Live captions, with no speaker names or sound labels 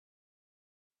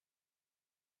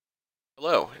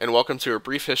Hello, and welcome to a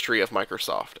brief history of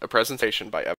Microsoft, a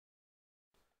presentation by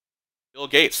Bill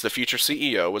Gates, the future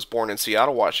CEO, was born in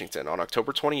Seattle, Washington on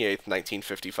October 28,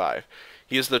 1955.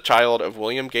 He is the child of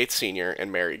William Gates Sr.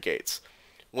 and Mary Gates.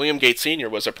 William Gates Sr.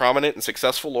 was a prominent and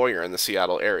successful lawyer in the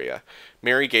Seattle area.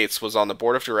 Mary Gates was on the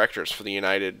board of directors for the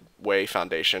United Way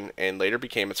Foundation and later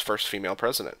became its first female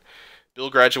president.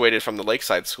 Bill graduated from the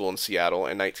Lakeside School in Seattle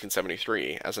in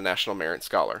 1973 as a National Merit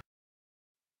Scholar.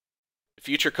 The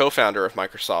future co-founder of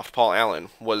Microsoft, Paul Allen,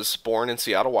 was born in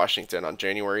Seattle, Washington on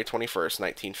January 21,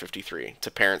 1953, to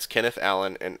parents Kenneth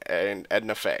Allen and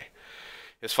Edna Fay.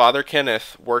 His father,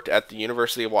 Kenneth, worked at the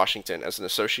University of Washington as an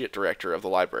associate director of the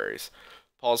libraries.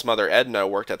 Paul's mother, Edna,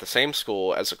 worked at the same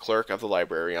school as a clerk of the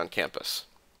library on campus.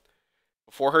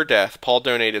 Before her death, Paul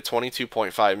donated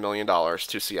 $22.5 million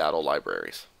to Seattle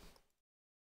libraries.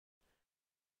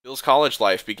 Bill's college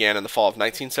life began in the fall of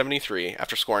 1973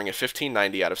 after scoring a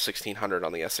 1590 out of 1600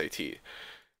 on the SAT.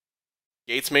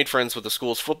 Gates made friends with the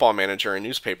school's football manager and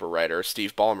newspaper writer,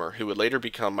 Steve Ballmer, who would later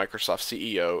become Microsoft's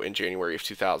CEO in January of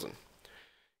 2000.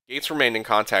 Gates remained in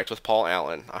contact with Paul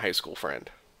Allen, a high school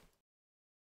friend.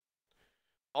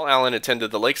 Paul Allen attended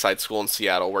the Lakeside School in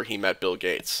Seattle where he met Bill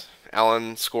Gates.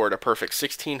 Allen scored a perfect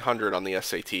 1600 on the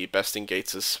SAT, besting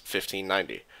Gates'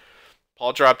 1590.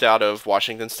 Paul dropped out of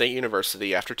Washington State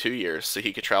University after 2 years so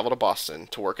he could travel to Boston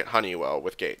to work at Honeywell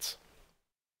with Gates.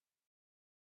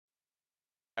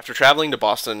 After traveling to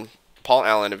Boston, Paul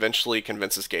Allen eventually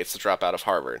convinces Gates to drop out of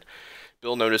Harvard.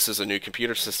 Bill notices a new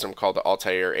computer system called the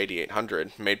Altair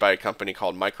 8800, made by a company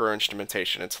called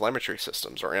Microinstrumentation and Telemetry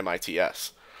Systems, or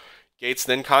MITS. Gates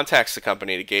then contacts the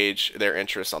company to gauge their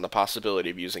interest on the possibility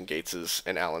of using Gates's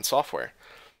and Allen's software.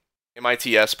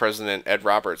 MITS President Ed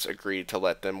Roberts agreed to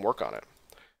let them work on it.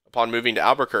 Upon moving to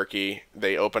Albuquerque,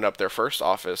 they opened up their first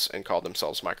office and called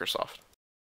themselves Microsoft.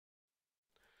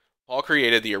 Paul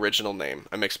created the original name,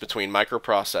 a mix between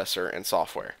microprocessor and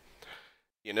software.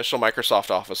 The initial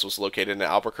Microsoft office was located in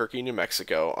Albuquerque, New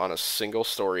Mexico, on a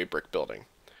single-story brick building.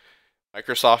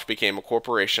 Microsoft became a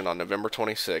corporation on November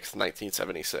 26,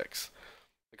 1976.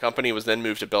 The company was then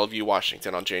moved to Bellevue,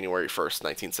 Washington on January 1,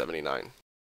 1979.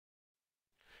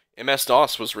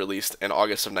 MS-DOS was released in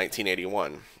August of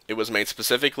 1981. It was made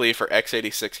specifically for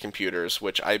x86 computers,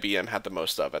 which IBM had the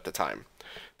most of at the time.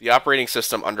 The operating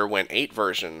system underwent 8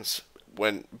 versions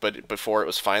before it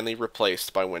was finally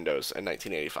replaced by Windows in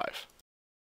 1985.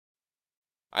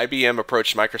 IBM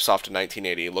approached Microsoft in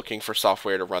 1980 looking for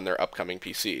software to run their upcoming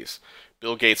PCs.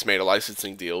 Bill Gates made a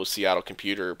licensing deal with Seattle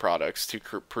Computer Products to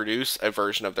produce a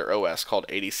version of their OS called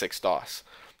 86-DOS.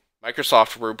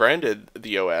 Microsoft rebranded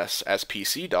the OS as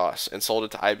PC-DOS and sold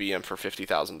it to IBM for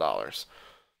 $50,000.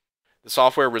 The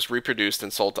software was reproduced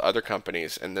and sold to other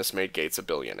companies, and this made Gates a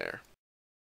billionaire.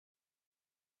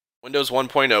 Windows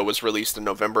 1.0 was released in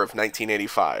November of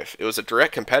 1985. It was a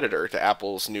direct competitor to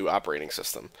Apple's new operating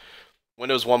system.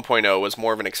 Windows 1.0 was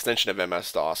more of an extension of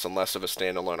MS-DOS and less of a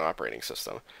standalone operating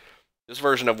system. This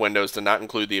version of Windows did not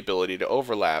include the ability to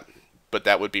overlap, but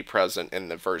that would be present in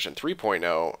the version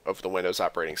 3.0 of the Windows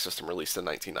operating system released in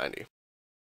 1990.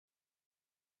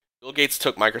 Bill Gates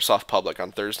took Microsoft public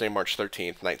on Thursday, March 13,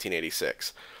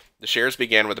 1986. The shares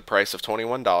began with a price of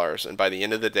 $21, and by the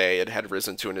end of the day it had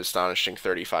risen to an astonishing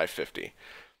 $35.50.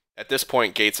 At this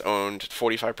point, Gates owned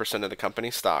 45% of the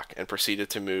company's stock and proceeded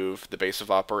to move the base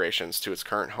of operations to its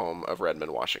current home of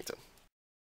Redmond, Washington.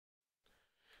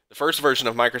 The first version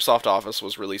of Microsoft Office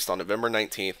was released on November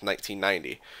 19,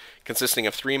 1990, consisting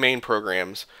of 3 main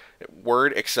programs,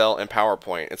 Word, Excel, and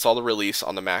PowerPoint, and saw the release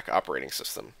on the Mac operating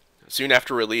system. Soon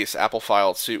after release, Apple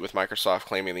filed suit with Microsoft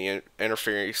claiming the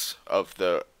interface of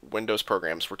the Windows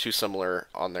programs were too similar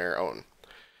on their own.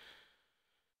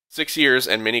 6 years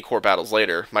and many core battles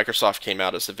later, Microsoft came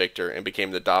out as the victor and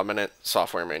became the dominant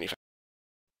software manufacturer.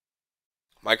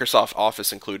 Microsoft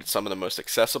Office included some of the most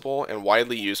accessible and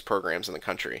widely used programs in the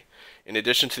country. In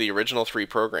addition to the original 3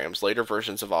 programs, later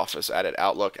versions of Office added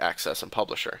Outlook, Access, and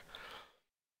Publisher.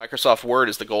 Microsoft Word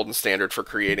is the golden standard for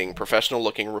creating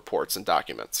professional-looking reports and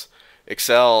documents.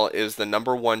 Excel is the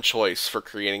 #1 choice for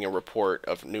creating a report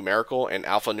of numerical and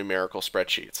alphanumerical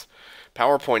spreadsheets.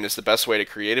 PowerPoint is the best way to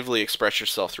creatively express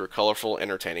yourself through a colorful,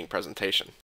 entertaining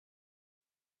presentation.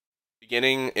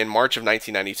 Beginning in March of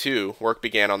 1992, work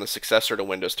began on the successor to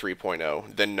Windows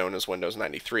 3.0, then known as Windows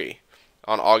 93.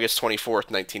 On August 24,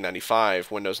 1995,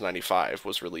 Windows 95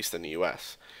 was released in the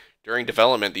US. During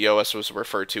development, the OS was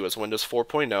referred to as Windows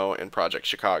 4.0 and Project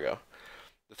Chicago.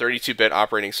 The 32-bit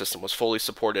operating system was fully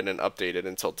supported and updated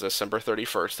until December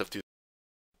 31st of 2000.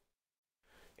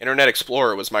 Internet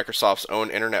Explorer was Microsoft's own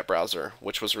internet browser,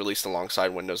 which was released alongside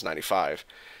Windows 95.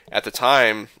 At the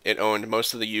time, it owned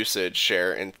most of the usage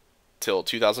share and till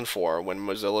 2004 when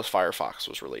Mozilla Firefox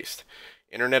was released.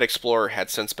 Internet Explorer had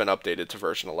since been updated to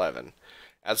version 11.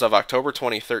 As of October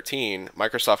 2013,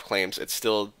 Microsoft claims it's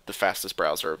still the fastest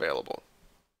browser available.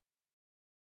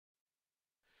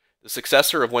 The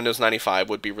successor of Windows 95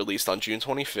 would be released on June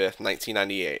 25,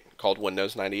 1998, called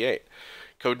Windows 98.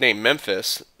 Codenamed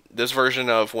Memphis, this version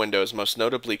of Windows most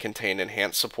notably contained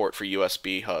enhanced support for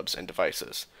USB hubs and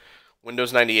devices.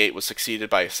 Windows 98 was succeeded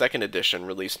by a second edition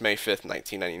released May 5,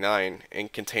 1999,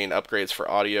 and contained upgrades for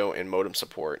audio and modem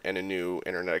support and a new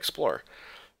Internet Explorer.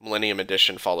 Millennium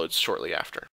Edition followed shortly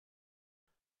after.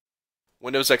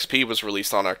 Windows XP was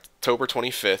released on October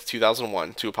 25,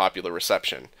 2001 to a popular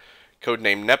reception.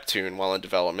 Codenamed Neptune while in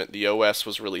development, the OS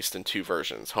was released in two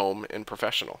versions, Home and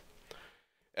Professional.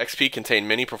 XP contained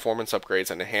many performance upgrades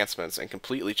and enhancements and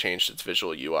completely changed its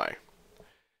visual UI.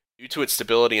 Due to its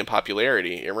stability and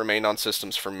popularity, it remained on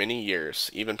systems for many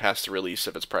years, even past the release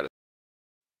of its predecessor.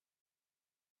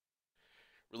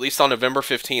 Released on November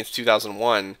 15,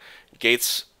 2001,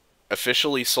 Gates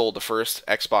officially sold the first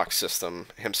Xbox system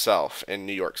himself in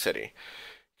New York City.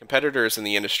 Competitors in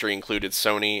the industry included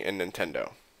Sony and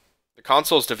Nintendo. The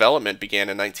console's development began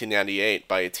in 1998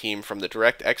 by a team from the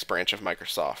DirectX branch of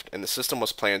Microsoft, and the system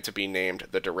was planned to be named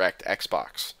the Direct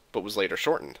Xbox, but was later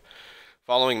shortened.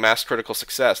 Following mass critical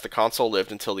success, the console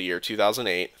lived until the year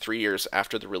 2008, 3 years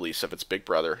after the release of its big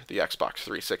brother, the Xbox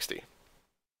 360.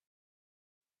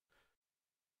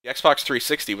 The Xbox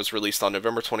 360 was released on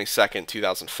November 22,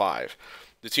 2005.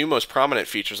 The two most prominent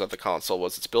features of the console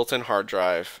was its built-in hard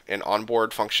drive and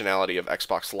onboard functionality of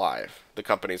Xbox Live, the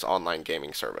company's online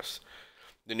gaming service.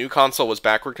 The new console was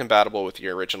backward compatible with the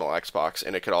original Xbox,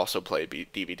 and it could also play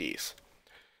DVDs.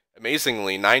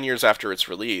 Amazingly, 9 years after its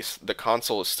release, the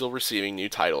console is still receiving new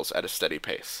titles at a steady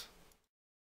pace.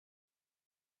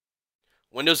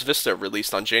 Windows Vista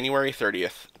released on January 30,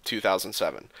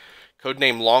 2007.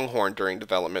 Codenamed Longhorn during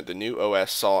development, the new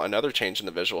OS saw another change in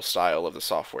the visual style of the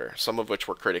software, some of which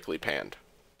were critically panned.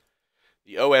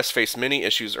 The OS faced many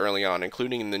issues early on,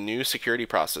 including the new security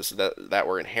processes that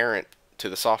were inherent to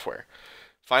the software.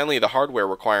 Finally, the hardware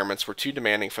requirements were too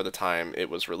demanding for the time it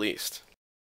was released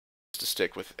to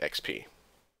stick with XP.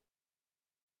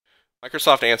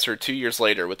 Microsoft answered 2 years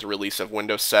later with the release of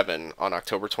Windows 7 on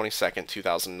October 22,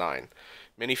 2009.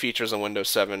 Many features on Windows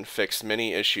 7 fixed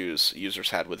many issues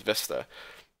users had with Vista.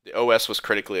 The OS was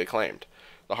critically acclaimed.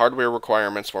 The hardware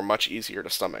requirements were much easier to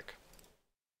stomach.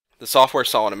 The software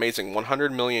saw an amazing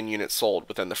 100 million units sold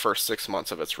within the first 6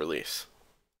 months of its release.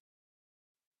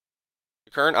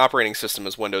 The current operating system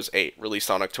is Windows 8,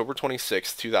 released on October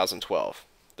 26, 2012.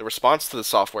 The response to the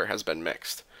software has been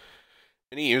mixed.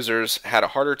 Many users had a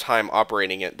harder time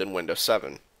operating it than Windows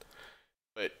 7.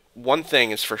 But one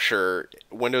thing is for sure,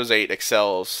 Windows 8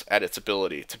 excels at its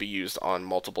ability to be used on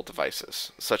multiple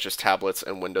devices, such as tablets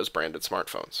and Windows-branded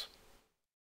smartphones.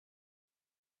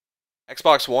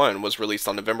 Xbox One was released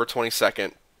on November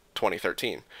 22,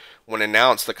 2013. When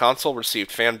announced, the console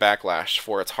received fan backlash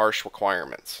for its harsh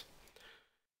requirements.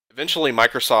 Eventually,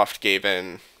 Microsoft gave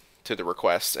in to the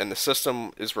requests, and the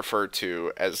system is referred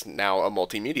to as now a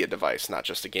multimedia device, not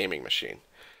just a gaming machine.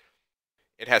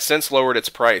 It has since lowered its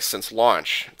price since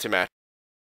launch to match.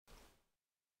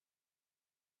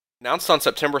 Announced on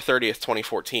September 30,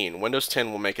 2014, Windows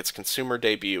 10 will make its consumer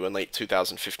debut in late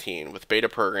 2015, with beta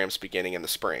programs beginning in the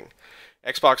spring.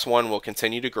 Xbox One will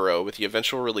continue to grow, with the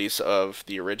eventual release of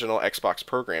the original Xbox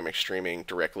programming streaming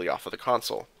directly off of the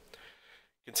console.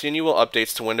 Continual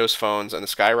updates to Windows phones and the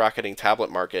skyrocketing tablet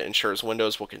market ensures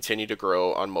Windows will continue to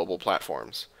grow on mobile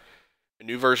platforms. A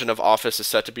new version of Office is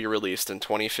set to be released in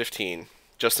 2015,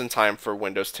 just in time for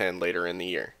Windows 10 later in the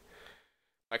year.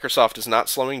 Microsoft is not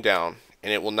slowing down,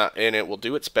 and it will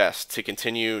do its best to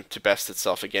continue to best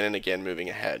itself again and again moving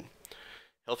ahead.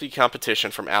 Healthy competition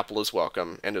from Apple is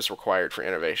welcome and is required for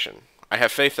innovation. I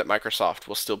have faith that Microsoft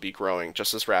will still be growing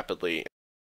just as rapidly.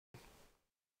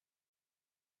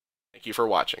 Thank you for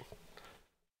watching.